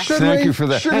really watch them. Thank you for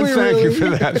that. Thank you for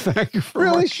that. Thank you for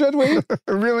really. Should we?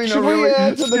 Really? Should we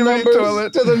add to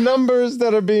the numbers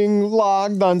that are being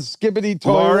logged on Skibbity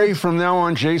Toilet? Laurie, from now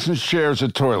on, Jason's chair is a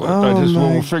toilet.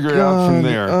 We'll figure it out from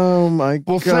there. Oh my God!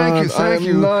 Well, thank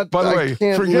you. By the way,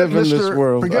 forget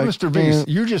MrBeast.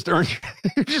 You just earned.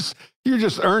 You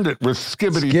just earned it with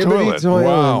Skibbity Toilet.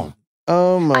 Wow.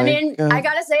 Oh my God. I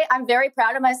gotta say, I'm very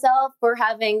proud of myself for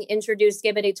having introduced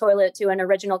Skibbity Toilet to an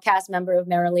original cast member of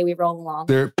Merrily We Roll Along.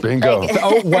 There, bingo.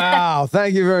 Oh, wow.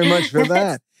 Thank you very much for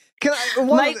that.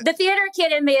 The theater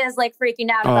kid in me is like freaking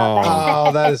out about that.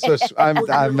 Oh, that is so.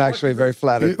 I'm actually very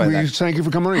flattered by that. Thank you for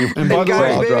coming on. And by the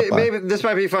way, maybe this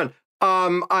might be fun.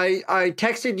 I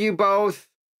texted you both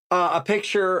a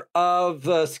picture of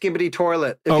the Skibbity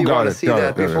Toilet if you want to see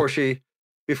that before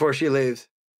she leaves.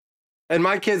 And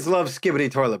my kids love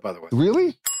Skibbity Toilet, by the way.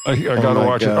 Really? I gotta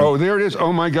watch it. Oh, there it is.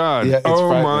 Oh my God. Yeah,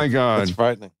 my God. It's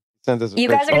frightening. You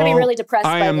guys are going to be really depressed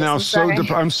by this. I am now so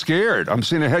depressed. I'm scared. I'm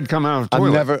seeing a head come out of the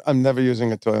toilet. I'm never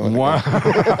using a toilet. Wow.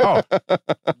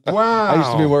 Wow. I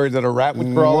used to be worried that a rat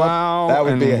would crawl up. That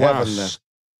would be heaven then.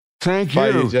 Thank you.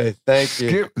 Bye, EJ. Thank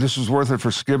you. This was worth it for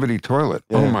Skibbity Toilet.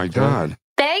 Yeah, oh my God.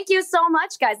 Thank you so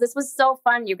much, guys. This was so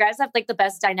fun. You guys have like the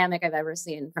best dynamic I've ever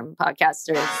seen from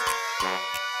podcasters.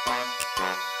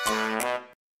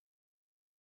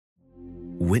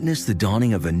 Witness the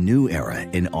dawning of a new era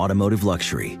in automotive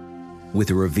luxury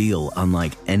with a reveal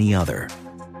unlike any other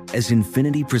as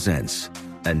Infiniti presents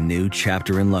a new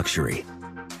chapter in luxury,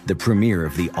 the premiere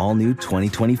of the all-new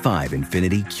 2025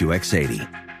 Infiniti QX80.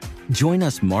 Join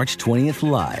us March 20th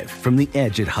live from the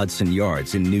Edge at Hudson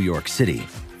Yards in New York City,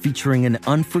 featuring an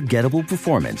unforgettable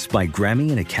performance by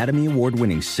Grammy and Academy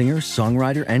Award-winning singer,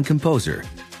 songwriter, and composer,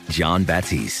 Jon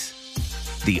Batiste.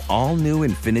 The all-new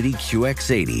Infiniti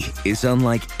QX80 is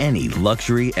unlike any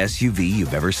luxury SUV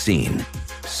you've ever seen.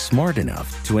 Smart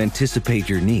enough to anticipate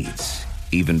your needs,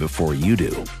 even before you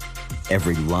do.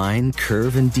 Every line,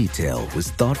 curve, and detail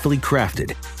was thoughtfully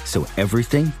crafted so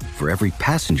everything for every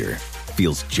passenger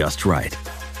feels just right.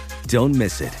 Don't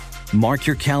miss it. Mark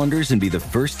your calendars and be the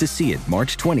first to see it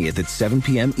March 20th at 7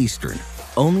 p.m. Eastern,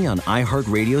 only on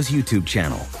iHeartRadio's YouTube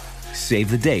channel. Save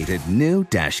the date at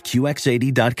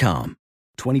new-QX80.com.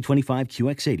 2025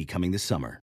 QX80 coming this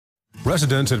summer.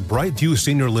 Residents at Brightview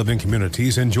Senior Living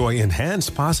Communities enjoy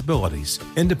enhanced possibilities,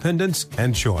 independence,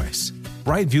 and choice.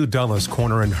 Brightview Dulles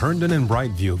Corner in Herndon and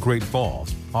Brightview, Great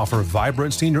Falls, offer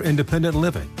vibrant senior independent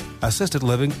living, assisted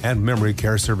living, and memory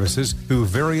care services through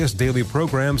various daily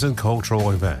programs and cultural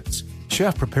events.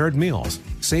 Chef-prepared meals,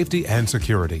 safety and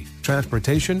security,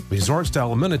 transportation,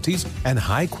 resort-style amenities, and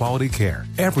high-quality care.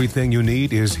 Everything you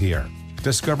need is here.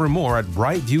 Discover more at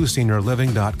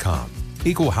brightviewseniorliving.com.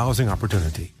 Equal housing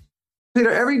opportunity. Peter,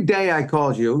 every day I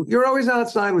called you, you're always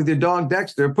outside with your dog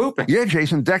Dexter pooping. Yeah,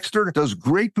 Jason, Dexter does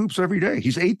great poops every day.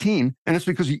 He's 18, and it's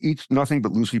because he eats nothing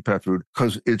but Lucy pet food,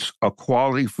 because it's a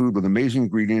quality food with amazing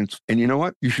ingredients. And you know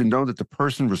what? You should know that the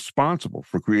person responsible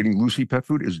for creating Lucy pet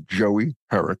food is Joey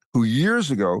Herrick, who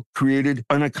years ago created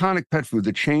an iconic pet food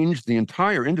that changed the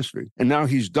entire industry. And now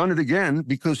he's done it again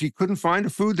because he couldn't find a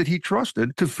food that he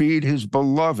trusted to feed his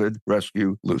beloved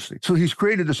rescue Lucy. So he's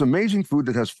created this amazing food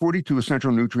that has 42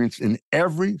 essential nutrients in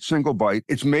every single bite.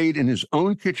 It's made in his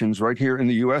own kitchens right here in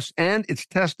the U.S., and it's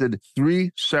tested 3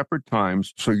 separate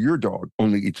times, so your dog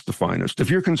only eats the finest. If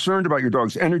you're concerned about your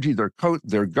dog's energy, their coat,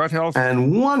 their gut health,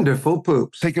 and wonderful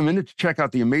poops, take a minute to check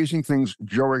out the amazing things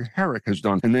Joey Herrick has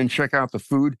done, and then check out the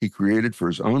food he created for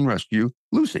his own rescue,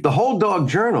 Lucy. The Whole Dog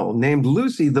Journal named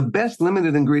Lucy the best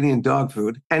limited ingredient dog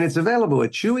food, and it's available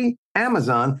at Chewy,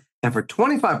 Amazon, and for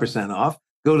 25% off,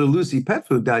 go to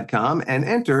LucyPetFood.com and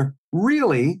enter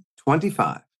REALLY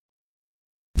 25.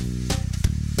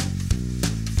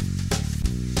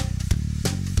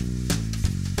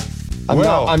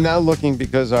 I'm now looking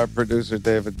because our producer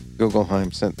David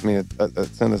Gugelheim sent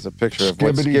us a picture of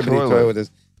what Skibbity Toilet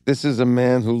is. This is a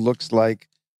man who looks like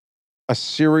a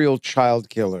serial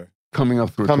child killer coming up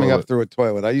through a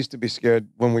toilet. I used to be scared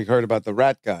when we heard about the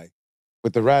rat guy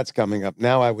with the rats coming up.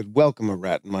 Now I would welcome a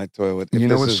rat in my toilet. You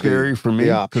know what's scary for me?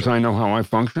 Because I know how I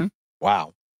function.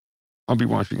 Wow. I'll be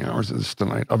watching hours of this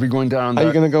tonight. I'll be going down. Are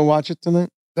you going to go watch it tonight?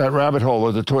 That rabbit hole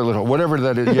or the toilet hole, whatever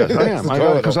that is. Yes, I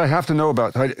am. Because I have to know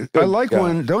about it. I like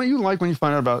when, don't you like when you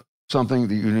find out about something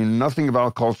that you know nothing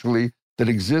about culturally that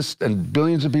exists and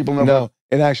billions of people know about?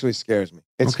 No, it actually scares me.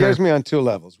 It scares me on 2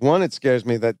 levels. One, it scares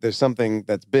me that there's something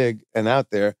that's big and out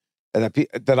there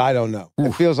that I don't know. Oof.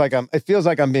 It feels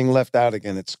like I'm being left out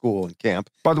again at school and camp.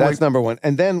 By the way, that's number one.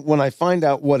 And then when I find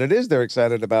out what it is they're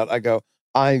excited about, I go,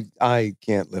 I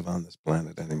can't live on this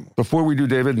planet anymore. Before we do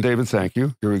David, thank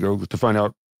you. Here we go to find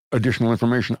out additional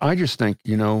information. I just think,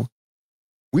 we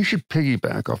should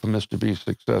piggyback off of MrBeast's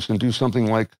success and do something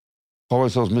like call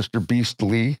ourselves MrBeast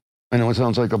Lee. I know it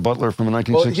sounds like a butler from the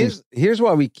 1960s.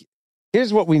 Well,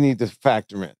 here's what we need to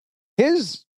factor in.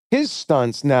 His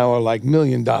stunts now are like $1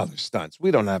 million stunts.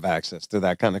 We don't have access to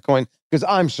that kind of coin because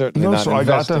I'm certainly not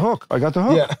investing. I got the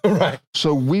hook. Yeah, right.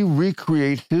 So we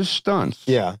recreate his stunts.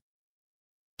 Yeah.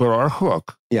 But our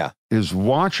hook is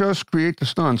watch us create the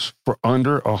stunts for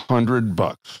under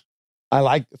 $100. I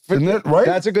like Isn't that right?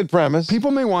 That's a good premise. People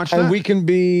may watch that. And we can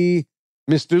be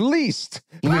Mr. Least.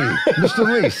 Mr.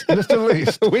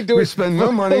 Least. We spend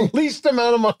no money. The least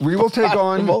amount of money. We will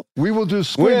we will do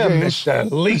Squid Games. Mr.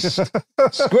 Least.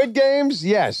 Squid Games?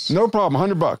 Yes. No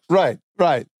problem. $100. Right.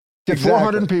 Get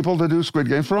 400 people to do Squid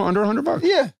Games for under $100.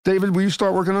 Yeah. David, will you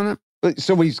start working on it?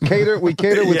 So we cater with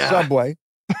Subway.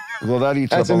 Well, that eats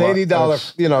That's up an a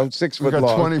lot. $80, 6 foot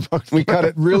long. $20. We cut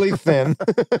it really thin.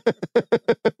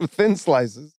 Thin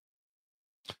slices.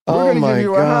 We're going to give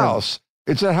you a house.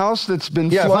 It's a house that's been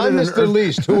flooded. If I'm Mr.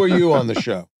 Least, who are you on the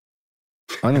show?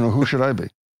 I don't know. Who should I be?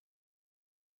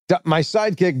 My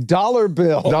sidekick, Dollar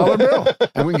Bill. Dollar Bill.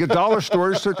 And we can get dollar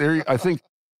stores. I think,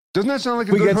 doesn't that sound like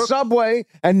a good hook? We get Subway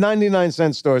and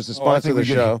 99-cent stores to sponsor the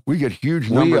show. We get huge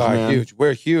numbers, man. Huge.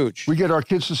 We're huge. We get our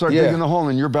kids to start digging the hole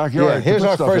in your backyard. Yeah, here's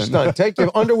our first stunt. Take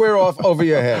your underwear off over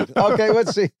your head. Okay,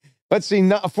 let's see.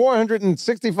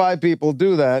 465 people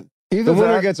do that. The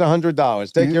winner gets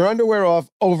 $100. Take your underwear off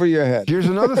over your head. Here's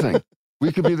another thing.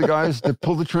 We could be the guys that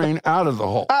pull the train out of the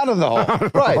hole. Out of the hole.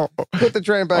 Right. Put the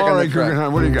train back on the track. All right,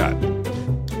 what do you got?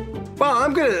 Well,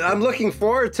 I'm looking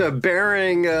forward to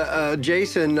burying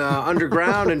Jason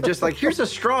underground and just like, here's a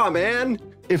straw, man.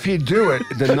 If he'd do it,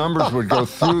 the numbers would go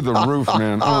through the roof,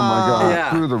 man. Oh my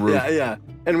God, through the roof. Yeah.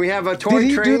 And we have a toy train. Did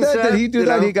he do that? Set, Did he do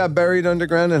that? He got buried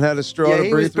underground and had a straw to breathe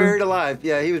through? Yeah, he was buried alive.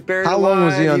 Yeah, he was buried alive. How long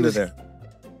was he under there?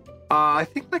 I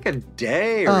think like a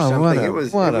day or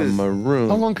something. What a maroon.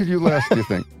 How long could you last, do you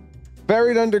think?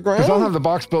 buried underground? Because I'll have the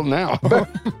box built now.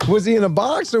 Was he in a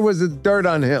box or was it dirt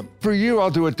on him? For you,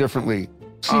 I'll do it differently.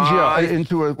 CGI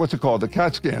into a, what's it called? The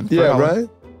CAT scan. Yeah, right?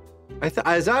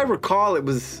 As I recall, it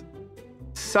was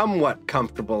somewhat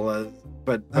comfortable,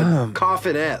 but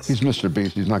coffin-esque. He's Mr.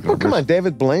 Beast. He's not going to come on,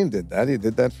 David Blaine did that. He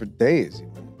did that for days.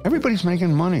 Everybody's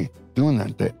making money doing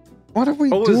that day. What are we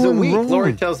doing it was a week. wrong?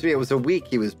 Lori tells me it was a week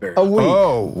he was buried. A week.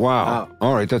 Oh, wow.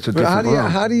 All right, that's a different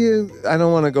how do you, I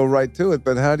don't want to go right to it,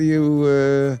 but how do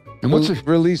you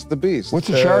release the beast? What's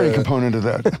the charity component of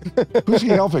that? Who's he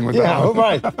helping with that? Yeah,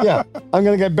 right. Yeah. I'm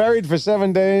going to get buried for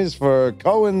 7 days for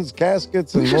Cohen's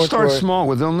caskets and we should start small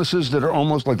with illnesses that are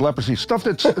almost like leprosy, stuff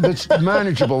that's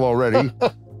manageable already.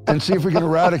 And see if we can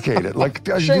eradicate it. Like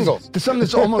shingles. Something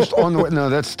that's almost on the way. No,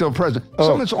 that's still present.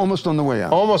 Something that's almost on the way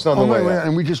out. Almost on the way out.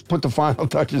 And we just put the final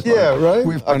touches. Yeah, on. right?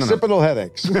 Occipital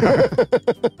headaches.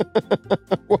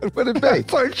 What would it be?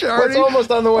 That's our charity. What's almost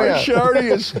on the way out? Our charity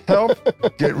is help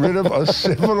get rid of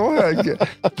occipital headache.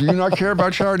 Do you not care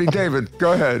about charity, David?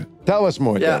 Go ahead. Tell us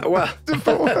more. Yeah,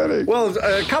 David. well,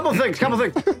 a couple things.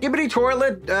 Skibbity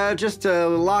toilet, just to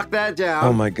lock that down.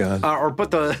 Oh my God. Or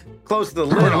close the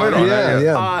lid on it.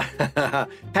 Yeah.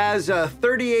 Has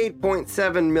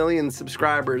 38.7 million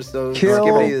subscribers. So Kill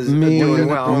Skibbity is doing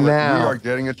well. Now. We are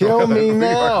getting a Kill toilet. me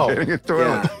now. We are getting a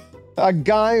toilet. Yeah. A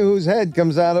guy whose head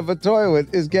comes out of a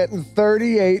toilet is getting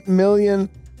 38 million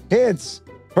hits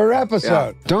per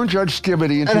episode. Yeah. Don't judge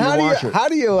Skibbity until you watch it. How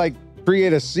do you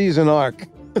create a season arc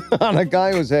on a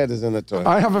guy whose head is in the toilet?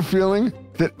 I have a feeling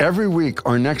that every week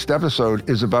our next episode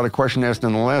is about a question asked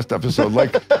in the last episode.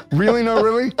 Like, really, no,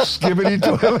 really? Skibbity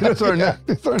toilet. It's our next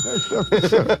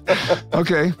episode.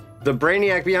 Okay. The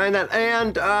brainiac behind that.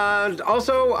 And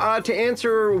also to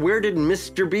answer where did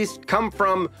MrBeast come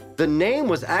from, the name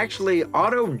was actually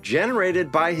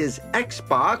auto-generated by his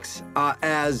Xbox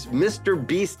as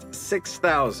MrBeast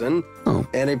 6000. Oh.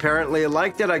 And he apparently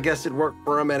liked it. I guess it worked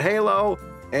for him at Halo.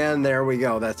 And there we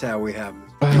go. That's how we have it.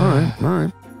 All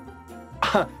right.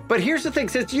 But here's the thing.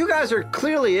 Since you guys are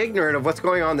clearly ignorant of what's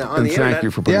going on the internet. Thank you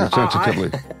for putting it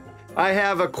sensitively. I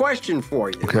have a question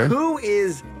for you. Okay. Who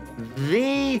is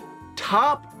the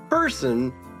top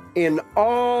person in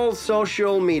all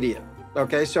social media?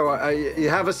 Okay, so you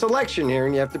have a selection here,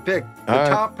 and you have to pick the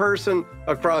top person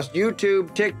across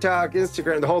YouTube, TikTok,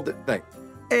 Instagram, the whole thing.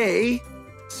 A,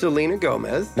 Selena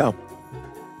Gomez. No.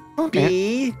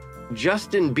 B,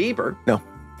 Justin Bieber. No.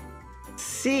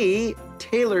 C,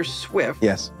 Taylor Swift.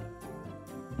 Yes.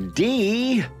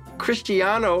 D,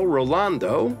 Cristiano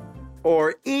Rolando.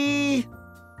 Or E,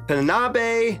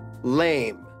 Kanabe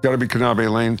Lame. Got to be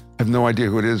Kanabe Lane. I have no idea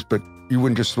who it is, but you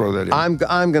wouldn't just throw that in. I'm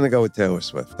going to go with Taylor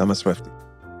Swift. I'm a Swiftie.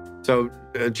 So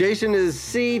Jason is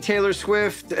C, Taylor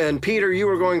Swift, and Peter, you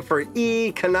were going for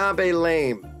E, Kanabe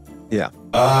Lame. Yeah.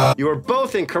 You are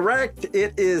both incorrect.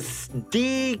 It is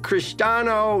D,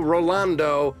 Cristiano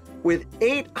Rolando, with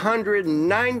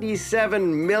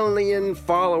 897 million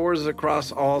followers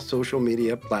across all social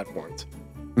media platforms.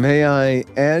 May I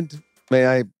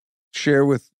share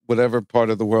with whatever part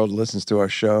of the world listens to our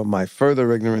show my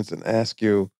further ignorance and ask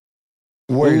you,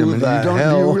 wait a minute,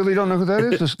 you really don't know who that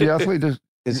is? The athlete?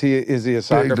 Is he a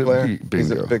soccer player?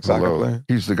 He's a big soccer player?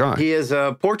 He's the guy. He is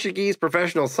a Portuguese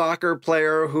professional soccer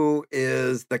player who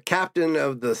is the captain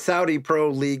of the Saudi Pro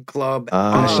League club.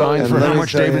 And signed for how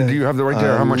much, David? Do you have the right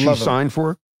there? How much he signed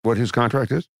for? What his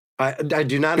contract is? I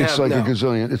do not have. It's like a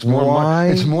gazillion. It's more.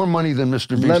 It's more money than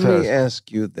MrBeast has. Let me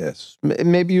ask you this.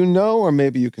 Maybe you know, or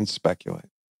maybe you can speculate.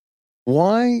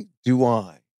 Why do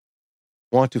I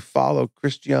want to follow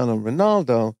Cristiano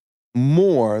Ronaldo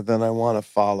more than I want to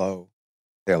follow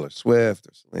Taylor Swift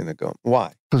or Selena Gomez?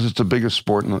 Why? Because it's the biggest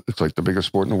sport. It's like the biggest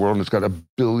sport in the world, and it's got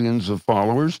billions of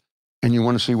followers. And you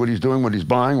want to see what he's doing, what he's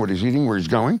buying, what he's eating, where he's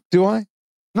going. Do I?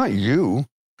 Not you.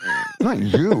 Not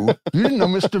you. You didn't know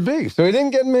MrBeast. So he didn't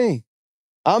get me.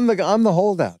 I'm the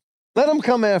holdout. Let him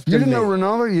come after me. You didn't know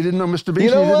Ronaldo? You didn't know MrBeast? You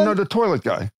didn't know the toilet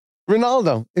guy?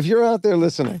 Ronaldo, if you're out there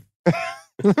listening,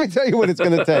 let me tell you what it's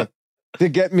going to take to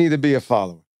get me to be a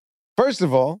follower. First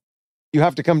of all, you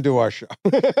have to come do our show.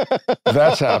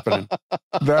 That's happening.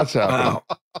 That's happening.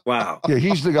 Wow. Yeah,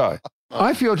 he's the guy.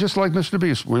 I feel just like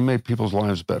MrBeast. We made people's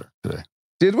lives better today.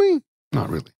 Did we?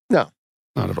 Not really. No.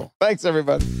 Not at all. Thanks,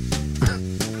 everybody.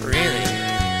 Really?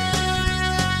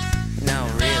 No,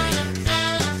 really?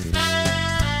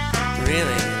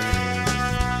 Really?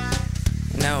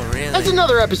 No, really? As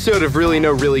another episode of Really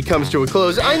No Really comes to a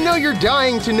close, I know you're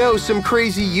dying to know some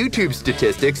crazy YouTube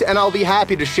statistics, and I'll be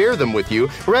happy to share them with you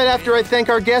right after I thank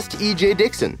our guest, EJ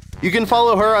Dixon. You can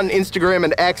follow her on Instagram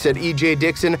and X at EJ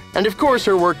Dixon, and of course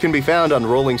her work can be found on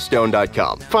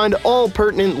rollingstone.com. Find all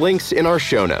pertinent links in our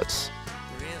show notes.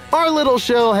 Really? Our little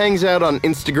show hangs out on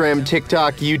Instagram,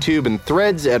 TikTok, YouTube, and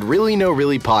Threads at Really No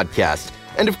Really Podcast.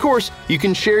 And of course, you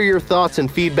can share your thoughts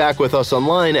and feedback with us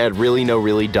online at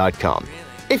reallynoreally.com.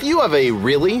 If you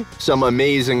have some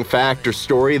amazing fact or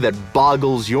story that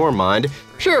boggles your mind,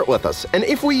 share it with us, and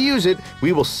if we use it,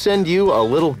 we will send you a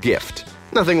little gift.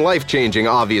 Nothing life-changing,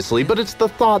 obviously, but it's the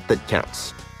thought that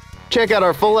counts. Check out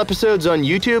our full episodes on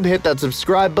YouTube, hit that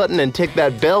subscribe button, and tick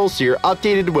that bell so you're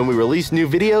updated when we release new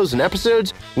videos and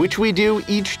episodes, which we do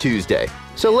each Tuesday.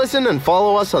 So listen and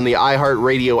follow us on the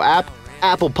iHeartRadio app,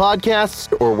 Apple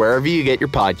Podcasts, or wherever you get your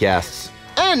podcasts.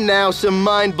 And now some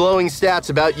mind-blowing stats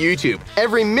about YouTube.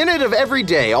 Every minute of every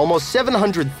day, almost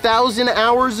 700,000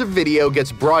 hours of video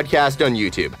gets broadcast on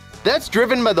YouTube. That's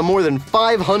driven by the more than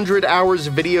 500 hours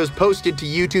of videos posted to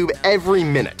YouTube every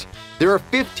minute. There are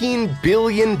 15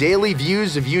 billion daily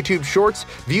views of YouTube Shorts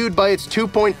viewed by its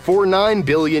 2.49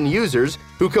 billion users,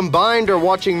 who combined are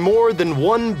watching more than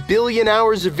 1 billion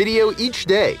hours of video each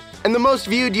day. And the most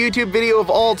viewed YouTube video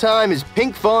of all time is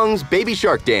Pinkfong's Baby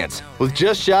Shark Dance, with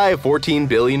just shy of 14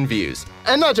 billion views.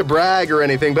 And not to brag or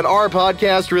anything, but our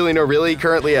podcast, Really No Really,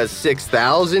 currently has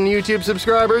 6,000 YouTube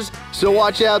subscribers. So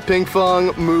watch out,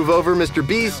 Pinkfong, move over,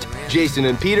 MrBeast. Jason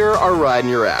and Peter are riding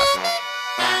your ass.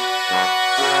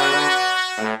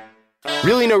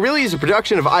 Really No Really is a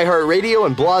production of iHeartRadio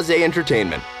and Blase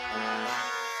Entertainment.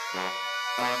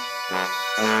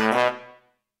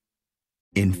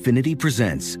 Infiniti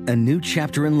presents a new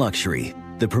chapter in luxury,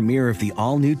 the premiere of the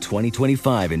all-new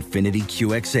 2025 Infiniti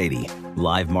QX80,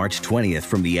 live March 20th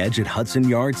from the Edge at Hudson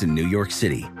Yards in New York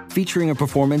City, featuring a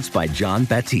performance by Jon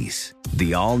Batiste.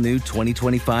 The all-new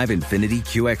 2025 Infiniti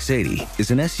QX80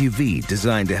 is an SUV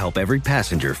designed to help every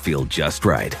passenger feel just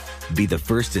right. Be the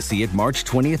first to see it March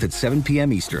 20th at 7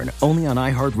 p.m. Eastern, only on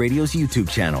iHeartRadio's YouTube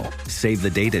channel. Save the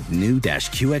date at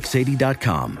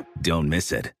new-QX80.com. Don't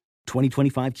miss it.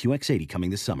 2025 QX80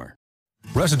 coming this summer.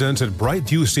 Residents at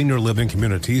Brightview Senior Living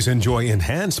Communities enjoy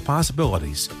enhanced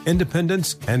possibilities,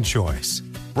 independence, and choice.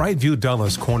 Brightview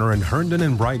Dulles Corner in Herndon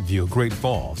and Brightview, Great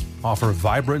Falls, offer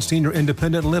vibrant senior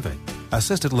independent living,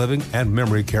 assisted living, and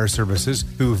memory care services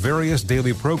through various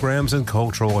daily programs and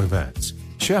cultural events.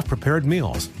 Chef-prepared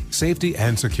meals, safety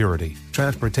and security,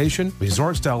 transportation,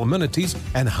 resort-style amenities,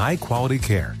 and high-quality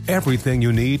care. Everything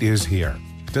you need is here.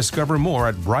 Discover more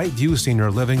at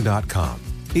brightviewseniorliving.com.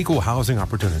 Equal housing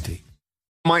opportunity.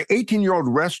 My 18-year-old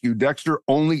rescue, Dexter,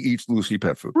 only eats Lucy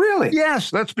pet food. Really?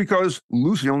 Yes, that's because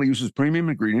Lucy only uses premium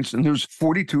ingredients, and there's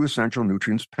 42 essential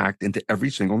nutrients packed into every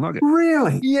single nugget.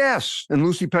 Really? Yes, and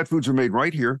Lucy pet foods are made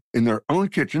right here in their own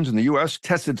kitchens in the U.S.,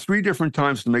 tested 3 different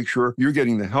times to make sure you're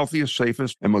getting the healthiest,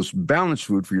 safest, and most balanced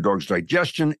food for your dog's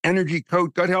digestion, energy,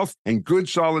 coat, gut health, and good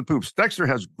solid poops. Dexter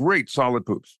has great solid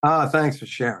poops. Thanks for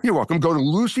sharing. You're welcome. Go to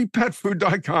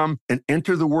LucyPetFood.com and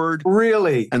enter the word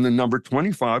really and the number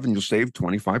 25, and you'll save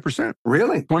 25%.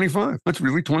 Really? 25. That's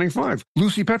really 25.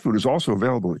 Lucy Pet Food is also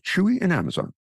available at Chewy and Amazon.